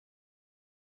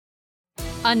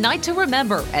A night to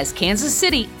remember as Kansas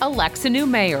City elects a new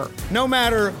mayor. No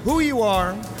matter who you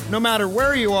are, no matter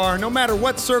where you are, no matter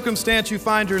what circumstance you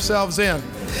find yourselves in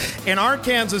our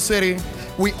Kansas City,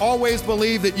 we always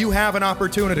believe that you have an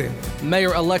opportunity.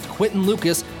 Mayor-elect Quinton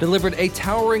Lucas delivered a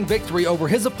towering victory over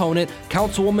his opponent,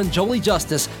 Councilwoman Jolie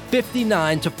Justice,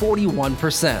 59% to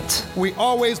 41%. We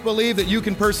always believe that you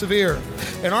can persevere.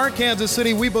 In our Kansas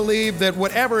City, we believe that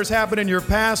whatever has happened in your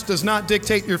past does not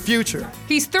dictate your future.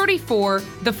 He's 34,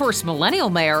 the first millennial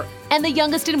mayor, and the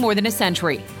youngest in more than a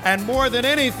century. And more than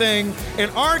anything, in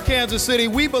our Kansas City,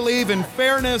 we believe in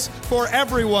fairness for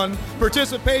everyone,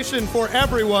 participation for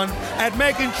everyone, and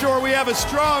making sure we have a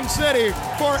strong city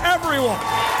for everyone.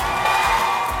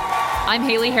 I'm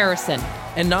Haley Harrison.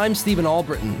 And I'm Stephen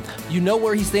Albritton. You know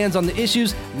where he stands on the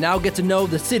issues, now get to know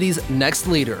the city's next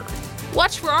leader.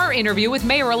 Watch for our interview with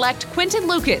Mayor-elect Quinton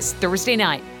Lucas Thursday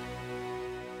night.